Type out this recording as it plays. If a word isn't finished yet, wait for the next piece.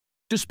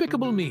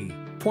Despicable Me,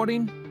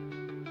 14.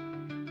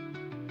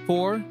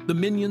 4. The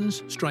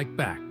Minions Strike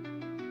Back.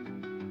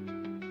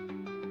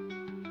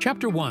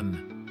 Chapter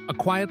 1. A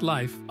Quiet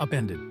Life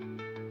Upended.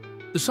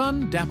 The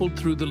sun dappled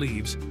through the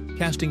leaves,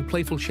 casting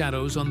playful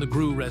shadows on the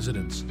Gru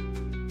residence.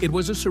 It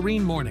was a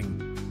serene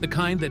morning, the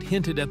kind that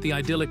hinted at the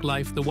idyllic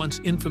life the once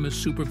infamous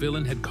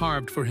supervillain had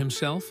carved for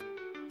himself.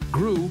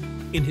 Gru,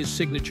 in his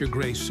signature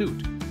gray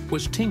suit,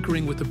 was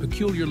tinkering with a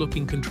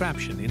peculiar-looking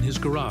contraption in his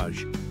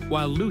garage,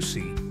 while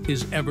Lucy,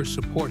 his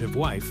ever-supportive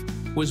wife,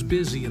 was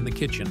busy in the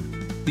kitchen,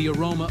 the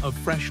aroma of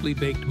freshly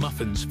baked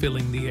muffins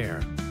filling the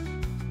air.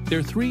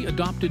 Their 3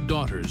 adopted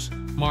daughters,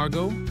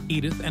 Margot,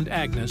 Edith, and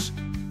Agnes,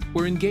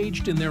 were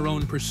engaged in their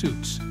own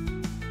pursuits.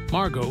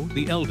 Margot,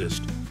 the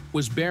eldest,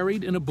 was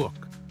buried in a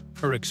book,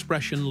 her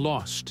expression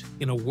lost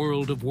in a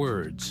world of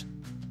words.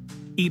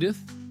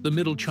 Edith, the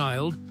middle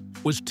child,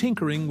 was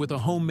tinkering with a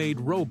homemade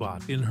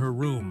robot in her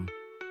room,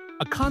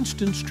 a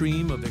constant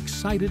stream of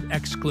excited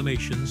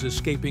exclamations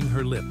escaping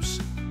her lips.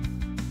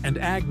 And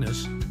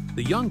Agnes,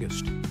 the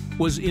youngest,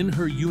 was in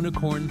her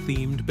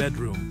unicorn-themed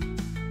bedroom,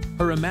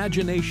 her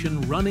imagination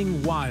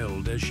running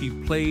wild as she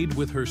played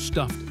with her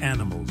stuffed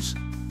animals.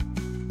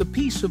 The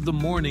peace of the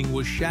morning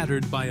was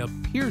shattered by a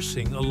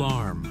piercing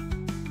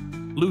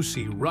alarm.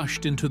 Lucy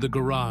rushed into the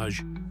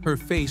garage, her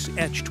face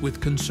etched with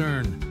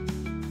concern.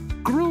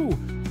 "Gru,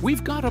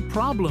 we've got a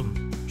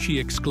problem!" she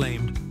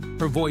exclaimed,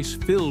 her voice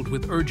filled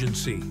with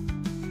urgency.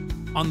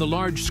 On the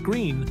large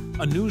screen,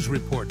 a news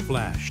report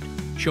flashed,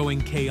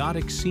 showing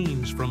chaotic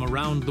scenes from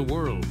around the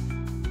world.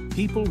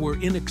 People were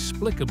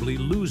inexplicably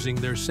losing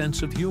their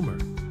sense of humor,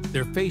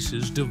 their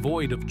faces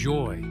devoid of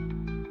joy.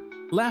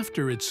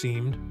 Laughter, it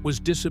seemed, was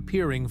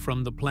disappearing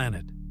from the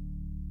planet.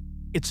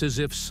 "It's as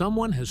if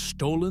someone has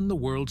stolen the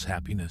world's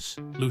happiness,"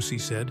 Lucy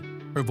said,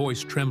 her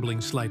voice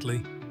trembling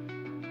slightly.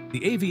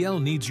 "The AVL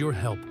needs your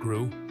help,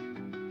 Gru."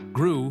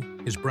 Gru,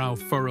 his brow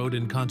furrowed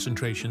in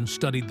concentration,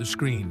 studied the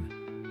screen.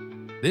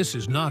 "This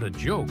is not a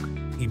joke,"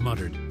 he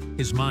muttered,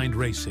 his mind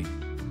racing.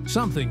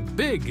 "Something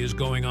big is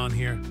going on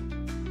here."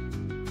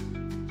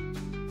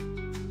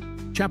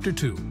 Chapter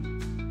 2.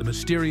 The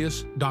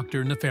Mysterious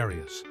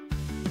Dr.Nefarious.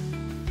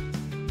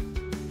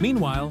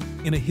 Meanwhile,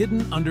 in a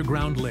hidden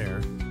underground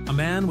lair, a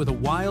man with a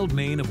wild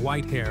mane of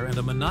white hair and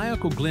a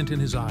maniacal glint in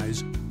his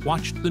eyes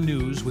watched the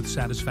news with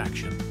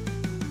satisfaction.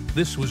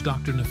 This was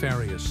Dr.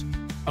 Nefarious,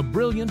 a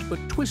brilliant but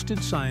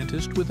twisted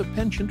scientist with a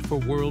penchant for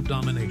world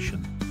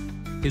domination.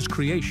 His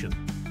creation,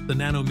 the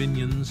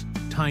nanominions,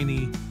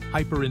 tiny,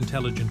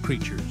 hyper-intelligent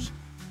creatures,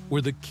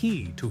 were the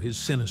key to his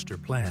sinister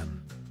plan.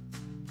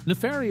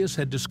 Nefarious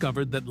had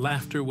discovered that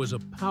laughter was a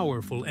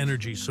powerful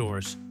energy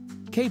source,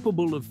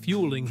 capable of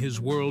fueling his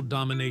world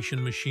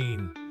domination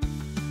machine.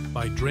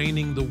 By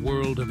draining the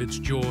world of its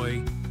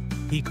joy,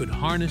 he could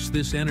harness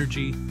this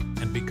energy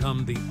and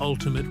become the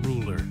ultimate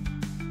ruler.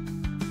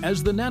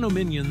 As the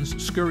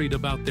nanominions scurried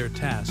about their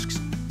tasks,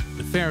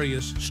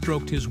 Nefarious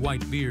stroked his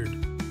white beard,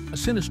 a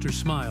sinister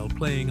smile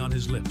playing on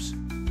his lips.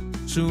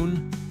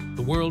 "Soon,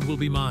 the world will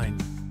be mine,"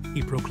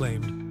 he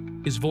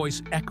proclaimed, his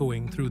voice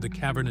echoing through the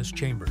cavernous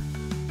chamber.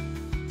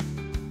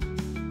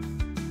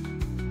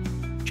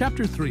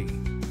 Chapter 3.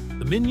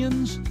 The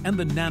Minions and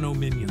the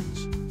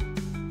Nanominions.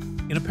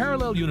 In a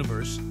parallel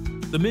universe,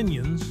 the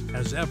Minions,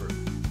 as ever,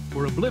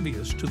 were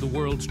oblivious to the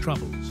world's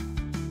troubles.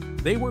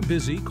 They were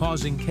busy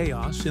causing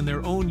chaos in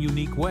their own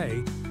unique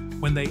way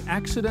when they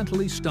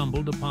accidentally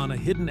stumbled upon a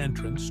hidden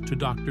entrance to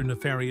Dr.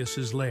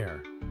 Nefarious's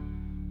lair.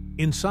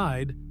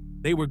 Inside,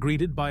 they were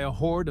greeted by a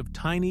horde of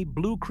tiny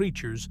blue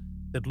creatures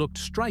that looked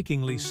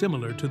strikingly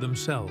similar to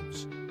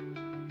themselves.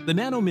 The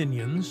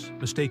nanominions,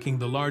 mistaking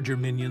the larger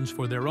minions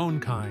for their own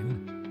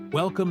kind,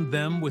 welcomed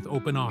them with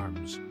open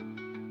arms.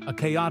 A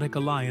chaotic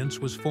alliance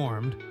was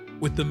formed,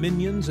 with the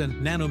minions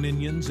and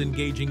nanominions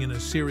engaging in a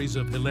series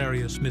of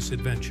hilarious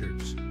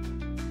misadventures.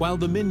 While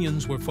the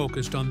minions were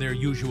focused on their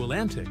usual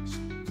antics,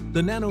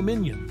 the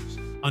nanominions,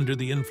 under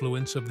the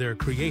influence of their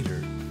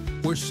creator,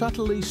 were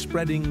subtly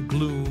spreading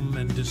gloom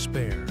and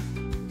despair.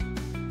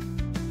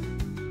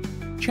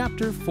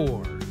 Chapter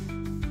 4.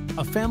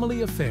 A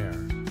Family Affair.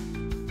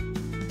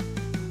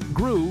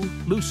 Gru,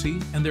 Lucy,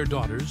 and their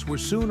daughters were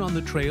soon on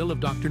the trail of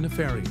Dr.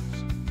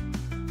 Nefarious.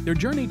 Their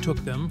journey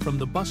took them from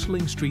the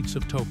bustling streets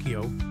of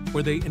Tokyo,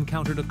 where they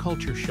encountered a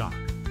culture shock,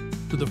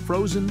 to the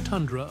frozen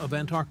tundra of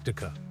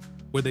Antarctica,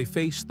 where they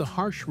faced the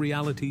harsh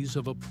realities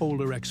of a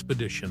polar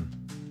expedition.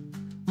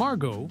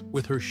 Margot,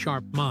 with her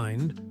sharp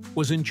mind,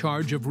 was in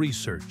charge of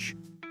research,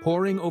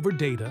 poring over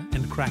data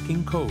and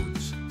cracking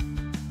codes.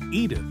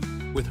 Edith,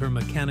 with her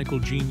mechanical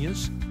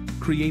genius,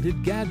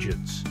 created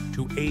gadgets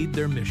to aid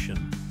their mission.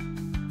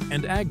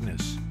 And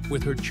Agnes,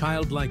 with her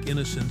childlike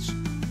innocence,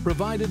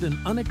 provided an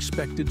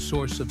unexpected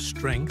source of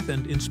strength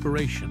and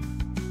inspiration.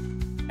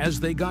 As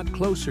they got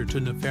closer to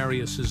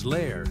Nefarious's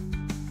lair,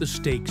 the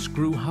stakes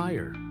grew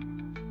higher.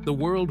 The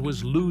world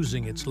was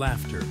losing its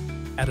laughter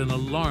at an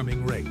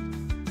alarming rate,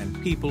 and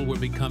people were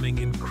becoming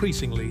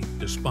increasingly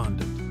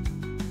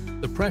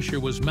despondent. The pressure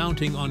was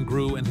mounting on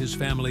Gru and his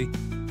family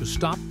to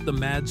stop the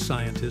mad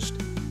scientist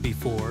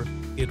before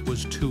it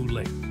was too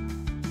late.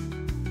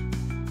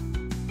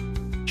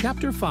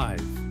 Chapter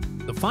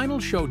 5. The Final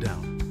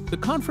Showdown. The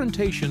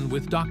confrontation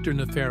with Dr.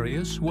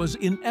 Nefarious was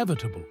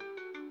inevitable.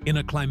 In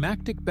a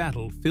climactic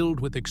battle filled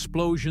with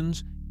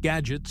explosions,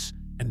 gadgets,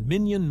 and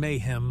minion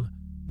mayhem,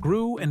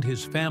 Gru and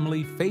his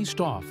family faced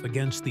off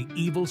against the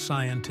evil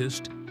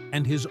scientist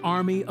and his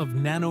army of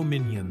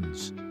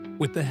nano-minions.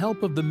 With the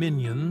help of the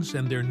minions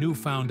and their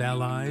newfound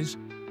allies,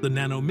 the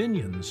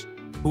nano-minions,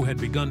 who had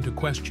begun to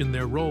question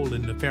their role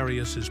in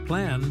Nefarious's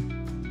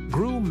plan,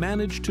 Gru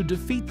managed to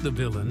defeat the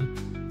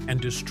villain and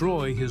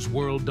destroy his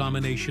world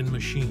domination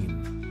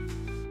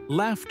machine.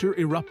 Laughter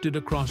erupted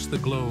across the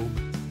globe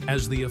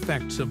as the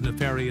effects of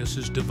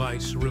Nefarious's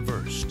device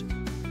reversed.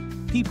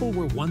 People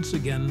were once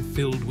again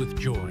filled with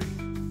joy,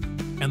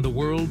 and the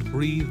world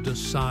breathed a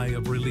sigh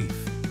of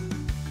relief.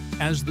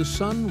 As the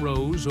sun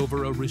rose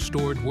over a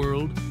restored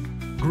world,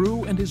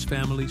 Gru and his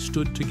family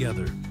stood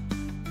together,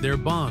 their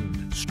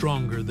bond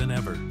stronger than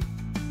ever.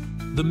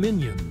 The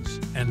minions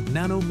and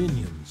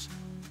nano-minions,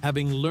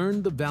 having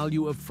learned the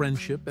value of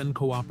friendship and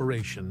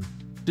cooperation,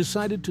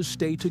 decided to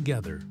stay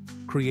together,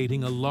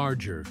 creating a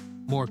larger,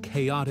 more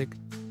chaotic,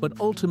 but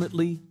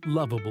ultimately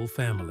lovable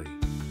family.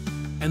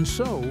 And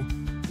so,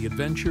 the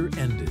adventure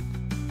ended,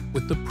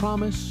 with the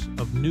promise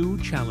of new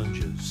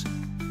challenges